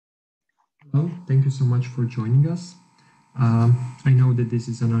Hello, thank you so much for joining us. I know that this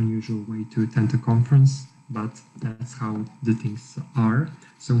is an unusual way to attend a conference, but that's how the things are.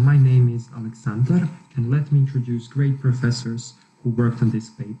 So my name is Alexander, and let me introduce great professors who worked on this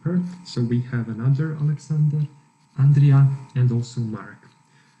paper. So we have another Alexander, Andrija, and also Mark.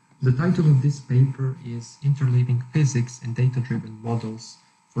 The title of this paper is Interleaving Physics and Data-Driven Models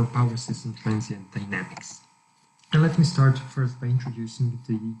for Power System Transient Dynamics. And let me start first by introducing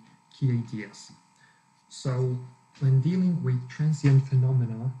the key ideas. So, when dealing with transient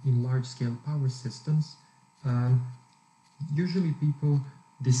phenomena in large-scale power systems, usually people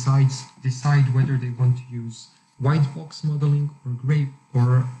decide whether they want to use white box modeling or gray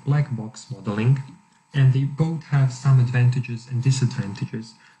or black box modeling, and they both have some advantages and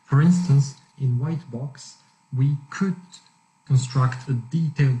disadvantages. For instance, in white box, we could construct a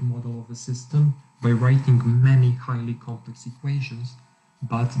detailed model of a system by writing many highly complex equations,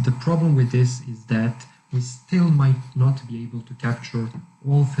 but the problem with this is that we still might not be able to capture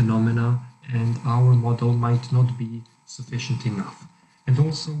all phenomena, and our model might not be sufficient enough. And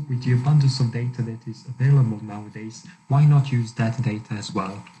also, with the abundance of data that is available nowadays, why not use that data as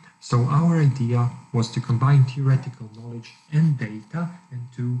well? So our idea was to combine theoretical knowledge and data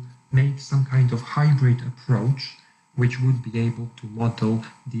and to make some kind of hybrid approach which would be able to model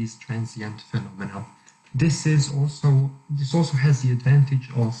these transient phenomena. This also has the advantage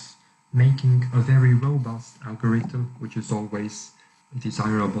of making a very robust algorithm, which is always a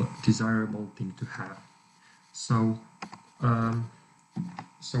desirable thing to have. So,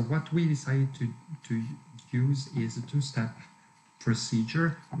 what we decided to use is a two-step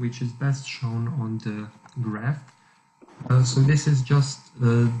procedure, which is best shown on the graph. So this is just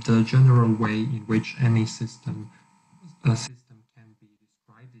the general way in which any system can be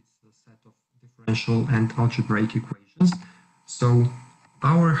described. It's a set of differential and algebraic equations. So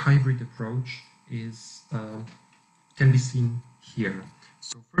our hybrid approach is can be seen here.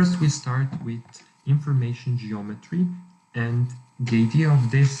 So first we start with information geometry, and the idea of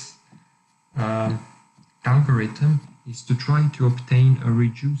this algorithm is to try to obtain a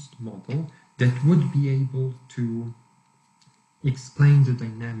reduced model that would be able to explain the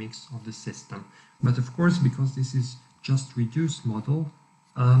dynamics of the system. But of course, because this is just reduced model,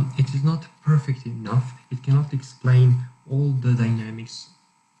 it is not perfect enough. It cannot explain all the dynamics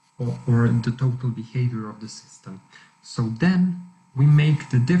or the total behavior of the system. So then we make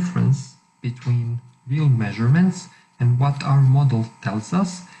the difference between real measurements and what our model tells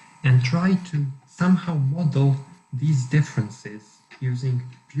us and try to somehow model these differences using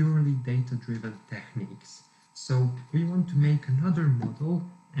purely data-driven techniques. So we want to make another model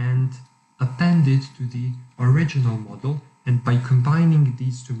and append it to the original model, and by combining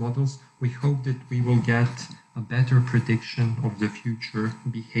these two models, we hope that we will get a better prediction of the future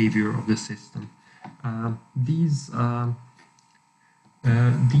behavior of the system. These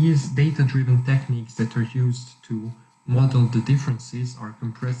data-driven techniques that are used to model the differences are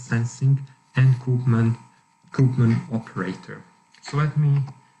compressed sensing and Koopman operator. So let me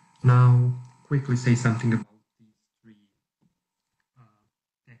now quickly say something about these three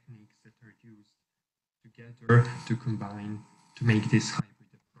techniques that are used together to combine to make this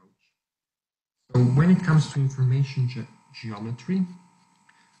hybrid approach. So when it comes to information geometry,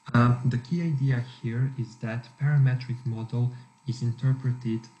 the key idea here is that parametric model is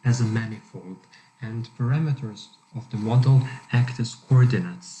interpreted as a manifold, and parameters of the model act as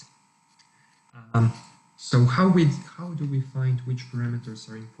coordinates. So how do we find which parameters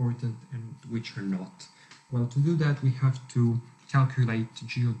are important and which are not? Well, to do that, we have to calculate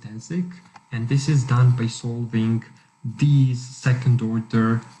geodesic, and this is done by solving these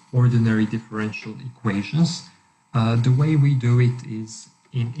second-order ordinary differential equations. The way we do it is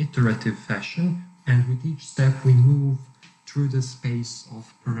in iterative fashion, and with each step we move through the space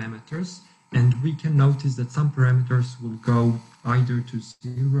of parameters, and we can notice that some parameters will go either to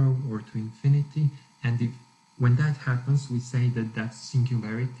 0 or to infinity, and when that happens, we say that that's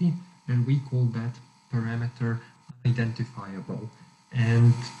singularity, and we call that parameter unidentifiable.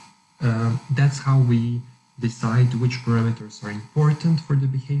 And that's how we decide which parameters are important for the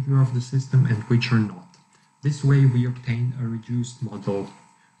behavior of the system and which are not. This way we obtain a reduced model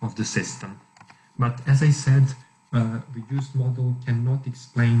of the system. But as I said, reduced model cannot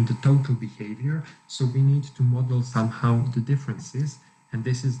explain the total behavior, so we need to model somehow the differences, and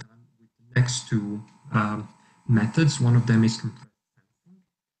this is done with the next two methods. One of them is compressed sensing,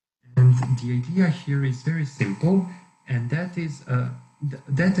 and the idea here is very simple, and that is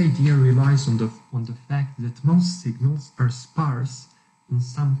that idea relies on the fact that most signals are sparse in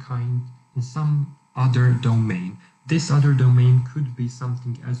some other domain. this other domain could be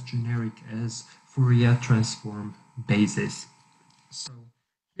something as generic as Fourier transform basis. So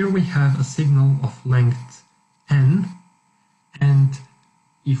here we have a signal of length n, and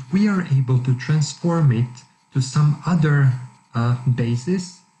if we are able to transform it to some other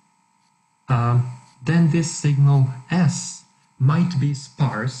basis, then this signal S might be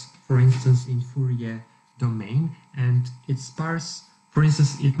sparse, for instance in Fourier domain, and it's sparse, for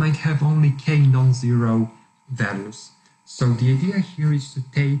instance, it might have only k non-zero values. So the idea here is to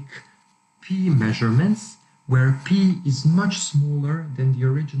take p measurements where p is much smaller than the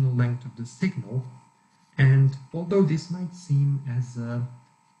original length of the signal, and although this might seem as a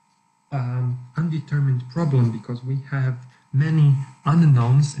undetermined problem because we have many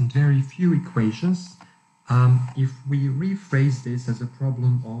unknowns and very few equations, if we rephrase this as a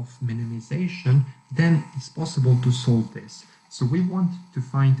problem of minimization, then it's possible to solve this. So we want to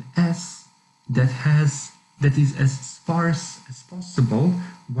find S that is as sparse as possible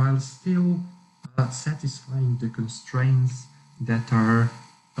while still satisfying the constraints that are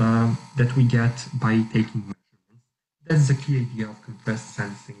that we get by taking measurements. That's the key idea of compressed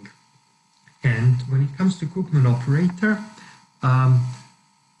sensing. And when it comes to Koopman operator,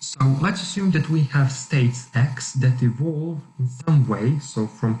 so let's assume that we have states x that evolve in some way. So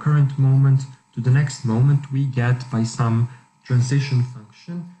from current moment to the next moment, we get by some transition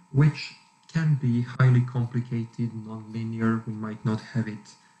function, which can be highly complicated, non-linear. We might not have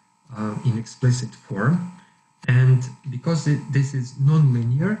it in explicit form. And because this is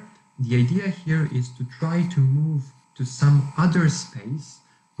non-linear, the idea here is to try to move to some other space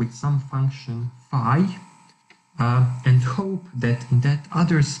with some function phi, and hope that in that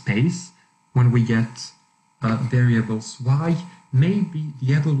other space, when we get variables y, maybe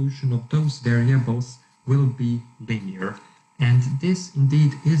the evolution of those variables will be linear. And this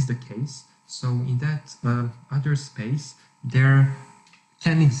indeed is the case. So in that other space, there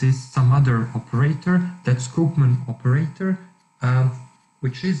can exist some other operator, that's Koopman operator,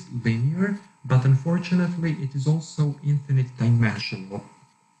 which is linear, but unfortunately it is also infinite dimensional.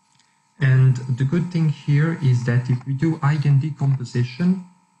 And the good thing here is that if we do eigendecomposition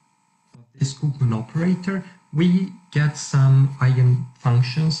of this Koopman operator, we get some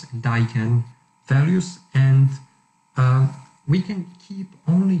eigenfunctions and eigenvalues, and we can keep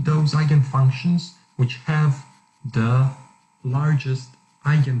only those eigenfunctions which have the largest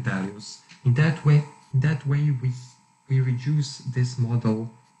eigenvalues. In that way we reduce this model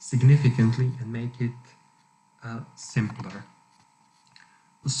significantly and make it simpler.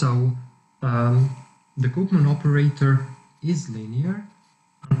 So the Koopman operator is linear.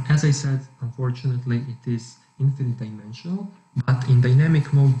 As I said, unfortunately, it is infinite dimensional, but in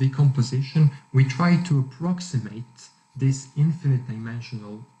dynamic mode decomposition, we try to approximate this infinite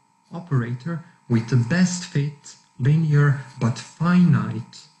dimensional operator with the best fit, linear, but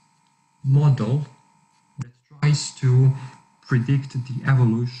finite model that tries to predict the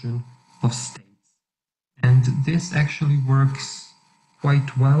evolution of states. And this actually works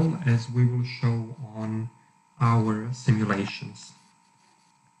quite well, as we will show on our simulations.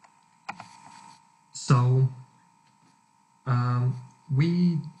 So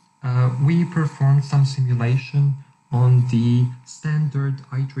we performed some simulation on the standard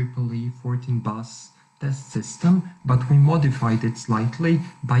IEEE 14-bus test system, but we modified it slightly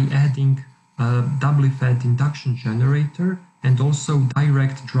by adding a doubly fed induction generator and also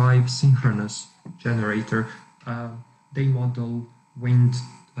direct drive synchronous generator. They model wind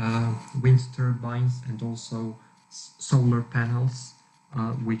turbines and also solar panels,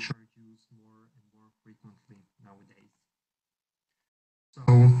 which are used more and more frequently nowadays.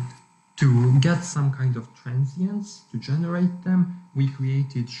 So to get some kind of transients, to generate them, we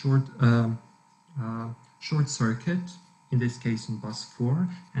created short circuit, in this case in bus 4,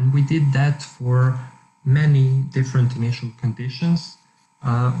 and we did that for many different initial conditions,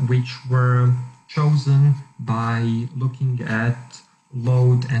 which were chosen by looking at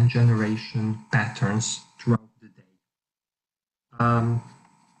load and generation patterns throughout the day.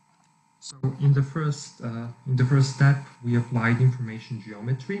 So in the first step, we applied information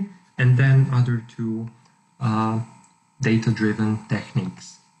geometry and then other two data-driven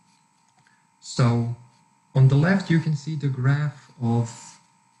techniques. So on the left, you can see the graph of.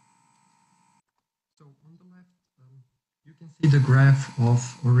 So on the left, you can see the graph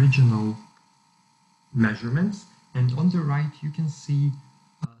of original measurements, and on the right you can see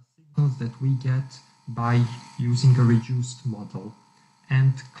signals that we get by using a reduced model.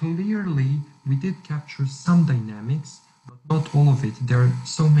 And clearly we did capture some dynamics, but not all of it. There are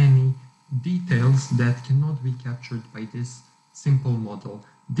so many details that cannot be captured by this simple model.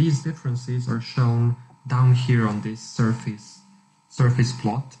 These differences are shown down here on this surface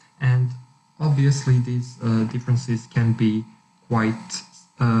plot, and obviously these differences can be quite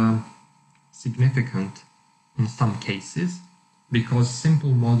significant in some cases, because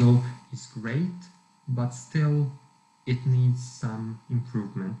simple model is great, but still it needs some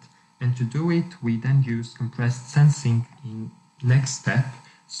improvement. And to do it, we then use compressed sensing in next step.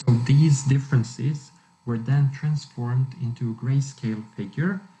 So these differences were then transformed into a grayscale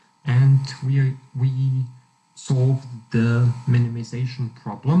figure, and we solved the minimization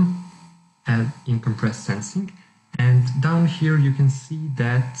problem in compressed sensing. And down here you can see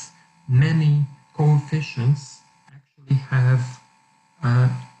that many coefficients actually have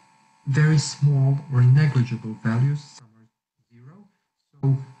very small or negligible values, some are 0.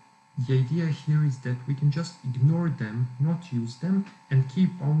 So the idea here is that we can just ignore them, not use them, and keep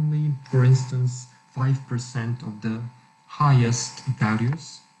only, for instance, 5% of the highest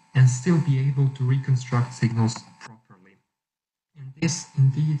values and still be able to reconstruct signals properly. And this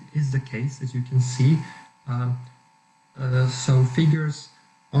indeed is the case, as you can see. So figures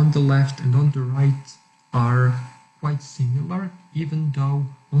on the left and on the right are quite similar, even though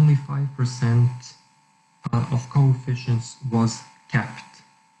only 5% of coefficients was kept.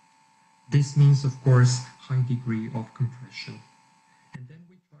 This means, of course, high degree of compression. And then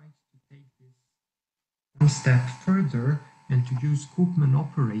we tried to take this one step further and to use Koopman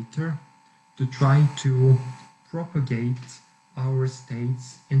operator to try to propagate our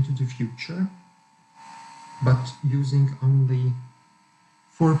states into the future, but using only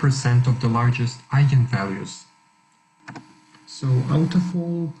 4% of the largest eigenvalues. So out of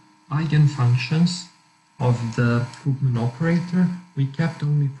all eigenfunctions of the Koopman operator, we kept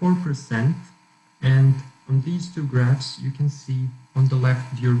only 4%, and on these two graphs you can see on the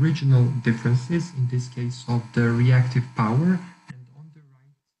left the original differences, in this case of the reactive power, and on the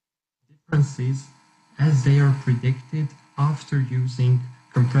right differences as they are predicted after using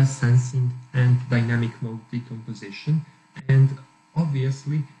compressed sensing and dynamic mode decomposition. And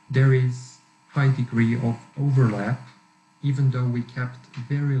obviously there is high degree of overlap, even though we kept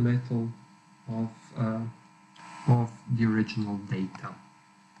very little of the original data.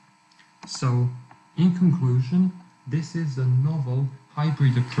 So in conclusion, this is a novel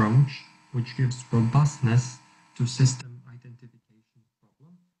hybrid approach which gives robustness to system identification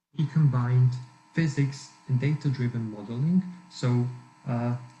problem. We combined physics and data-driven modeling, so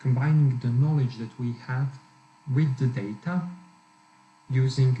combining the knowledge that we have with the data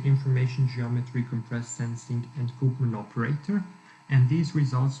using information geometry, compressed sensing, and Koopman operator, and these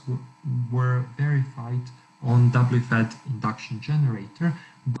results were verified on WFED induction generator.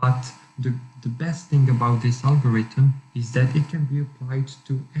 But the best thing about this algorithm is that it can be applied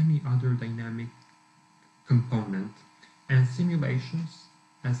to any other dynamic component, and simulations,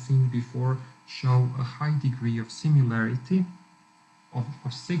 as seen before, show a high degree of similarity of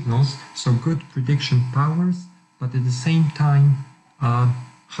signals, so good prediction powers, but at the same time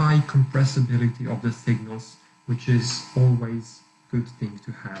high compressibility of the signals, which is always a good thing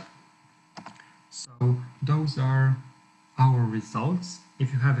to have. So those are our results.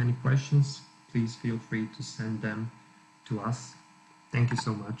 If you have any questions, please feel free to send them to us. Thank you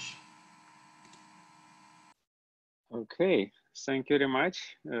so much. Okay, thank you very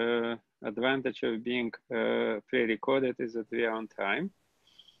much. Advantage of being pre-recorded is that we are on time.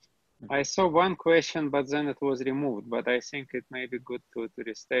 I saw one question, but then it was removed, but I think it may be good to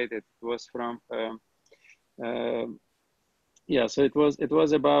restate it. It was from, yeah, so it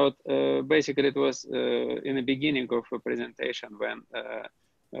was about, basically it was in the beginning of a presentation when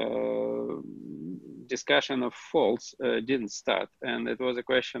discussion of faults didn't start. And it was a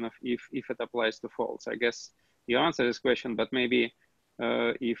question of if it applies to faults. I guess you answered this question, but maybe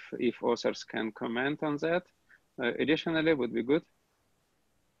if authors can comment on that additionally would be good.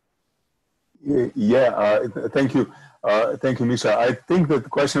 Yeah, thank you. Thank you, Misha. I think that the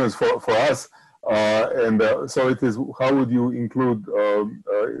question is for us. So it is, how would you include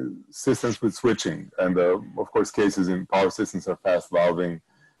systems with switching? And of course, cases in power systems are fast valving,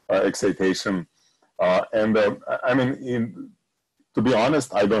 excitation. I mean, to be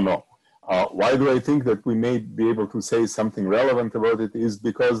honest, I don't know. Why do I think that we may be able to say something relevant about it is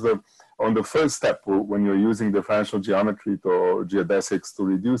because on the first step, when you're using differential geometry or geodesics to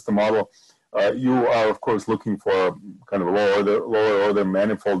reduce the model, you are, of course, looking for kind of lower order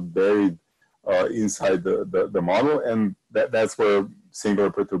manifold buried inside the model, and that's where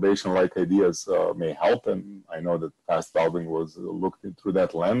singular perturbation-like ideas may help. And I know that fast valving was looked through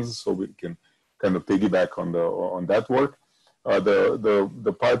that lens, so we can kind of piggyback on that work.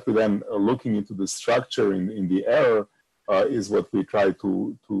 The part we then looking into the structure in the error is what we try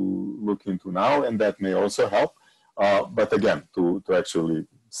to look into now, and that may also help. But again, to actually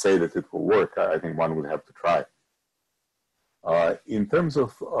say that it will work, I think one would have to try. In terms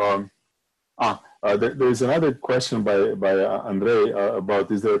of, there is another question by Andrija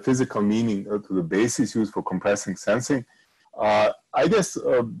about, is there a physical meaning to the basis used for compressing sensing? I guess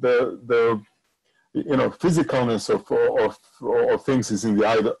the physicalness of things is in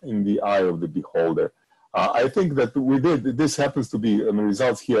the eye of the beholder. I think that this happens to be the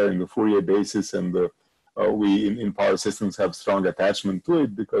results here in the Fourier basis, and we in power systems have strong attachment to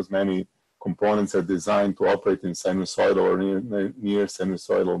it because many components are designed to operate in sinusoidal or near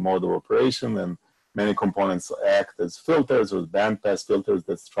sinusoidal mode of operation, and many components act as filters or bandpass filters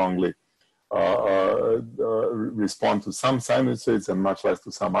that strongly respond to some sinusoids and much less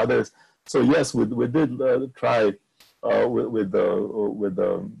to some others. So yes, we did try with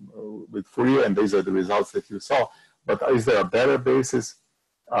Fourier, and these are the results that you saw. But is there a better basis?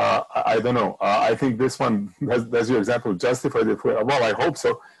 I don't know. I think this one, does your example justify the Fourier? Well, I hope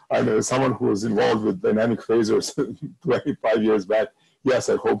so. I know someone who was involved with dynamic phasors 25 years back. Yes,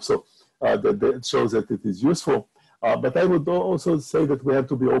 I hope so. That it shows that it is useful. But I would also say that we have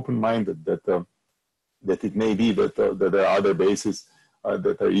to be open-minded, that it may be that there are other bases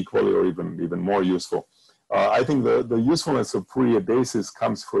that are equally or even more useful. I think the usefulness of Fourier basis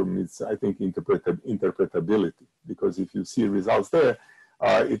comes from its, I think, interpretability, because if you see results there,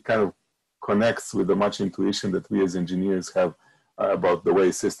 it kind of connects with the much intuition that we as engineers have about the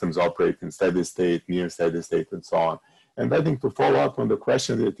way systems operate in steady state, near steady state, and so on. And I think to follow up on the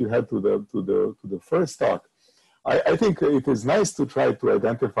question that you had to the first talk, I think it is nice to try to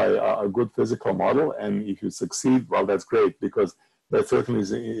identify a good physical model, and if you succeed, well, that's great, because that certainly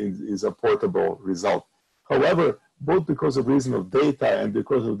is a portable result. However, both because of reason of data and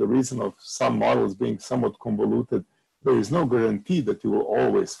because of the reason of some models being somewhat convoluted, there is no guarantee that you will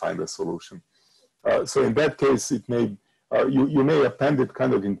always find a solution. So in that case, it may you may append it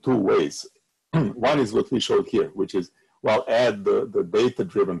kind of in two ways. One is what we showed here, which is, well, add the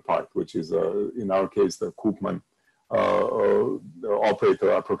data-driven part, which is in our case the Koopman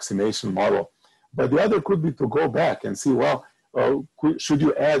operator approximation model. But the other could be to go back and see, well, should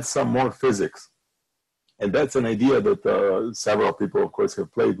you add some more physics? And that's an idea that several people, of course,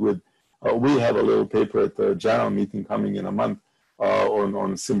 have played with. We have a little paper at the general meeting coming in a month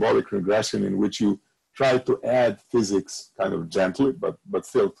on symbolic regression, in which you try to add physics kind of gently, but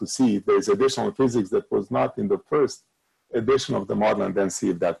still to see if there's additional physics that was not in the first edition of the model, and then see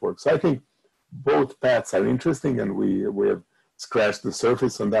if that works. So I think both paths are interesting, and we have scratched the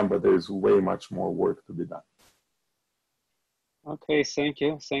surface on them, but there's way much more work to be done. Okay, thank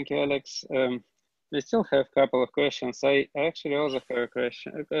you, Alex. We still have a couple of questions. I actually also have a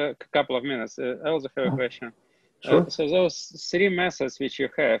question, a couple of minutes. I also have a question. Sure. So those three methods which you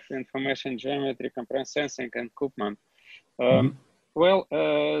have, information geometry, component sensing, and Koopman, well,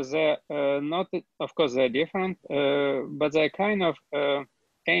 they're not, of course, they're different, but they're kind of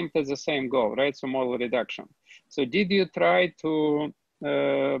aimed at the same goal, right? So model reduction. So did you try to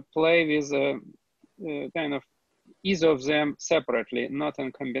play with kind of each of them separately, not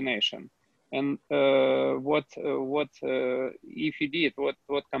in combination? And what if you did,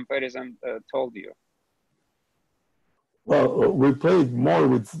 what comparison told you? Well, we played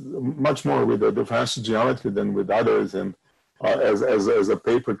much more with the differential geometry than with others, and as a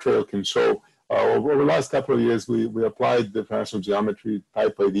paper trail can show, over the last couple of years, we applied differential geometry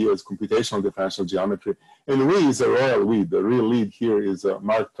type ideas, computational differential geometry, and we is a royal we. The real lead here is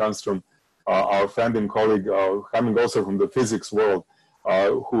Mark Transtrum, our friend and colleague, coming also from the physics world,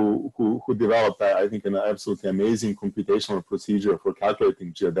 who developed, I think, an absolutely amazing computational procedure for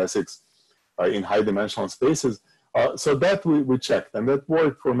calculating geodesics in high dimensional spaces. So that we checked, and that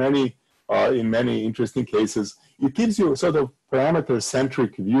worked for many, in many interesting cases. It gives you a sort of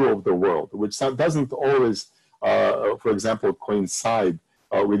parameter-centric view of the world, which doesn't always, for example, coincide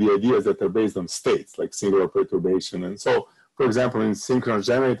with the ideas that are based on states, like singular perturbation. And so, for example, in synchronous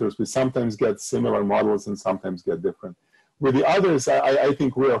generators, we sometimes get similar models and sometimes get different. With the others, I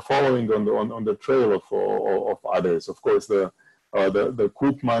think we are following on the trail of others. Of course, the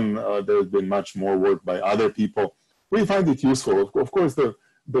Koopman, there's been much more work by other people. We find it useful. Of course, the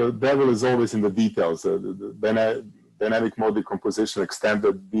devil is always in the details. The dynamic mode decomposition,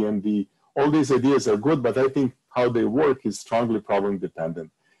 extended DMD, all these ideas are good, but I think how they work is strongly problem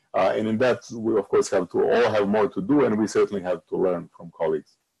dependent. And in that, we of course have to all have more to do, and we certainly have to learn from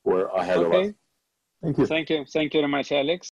colleagues who are ahead of us. Thank you. Thank you very much, Alex.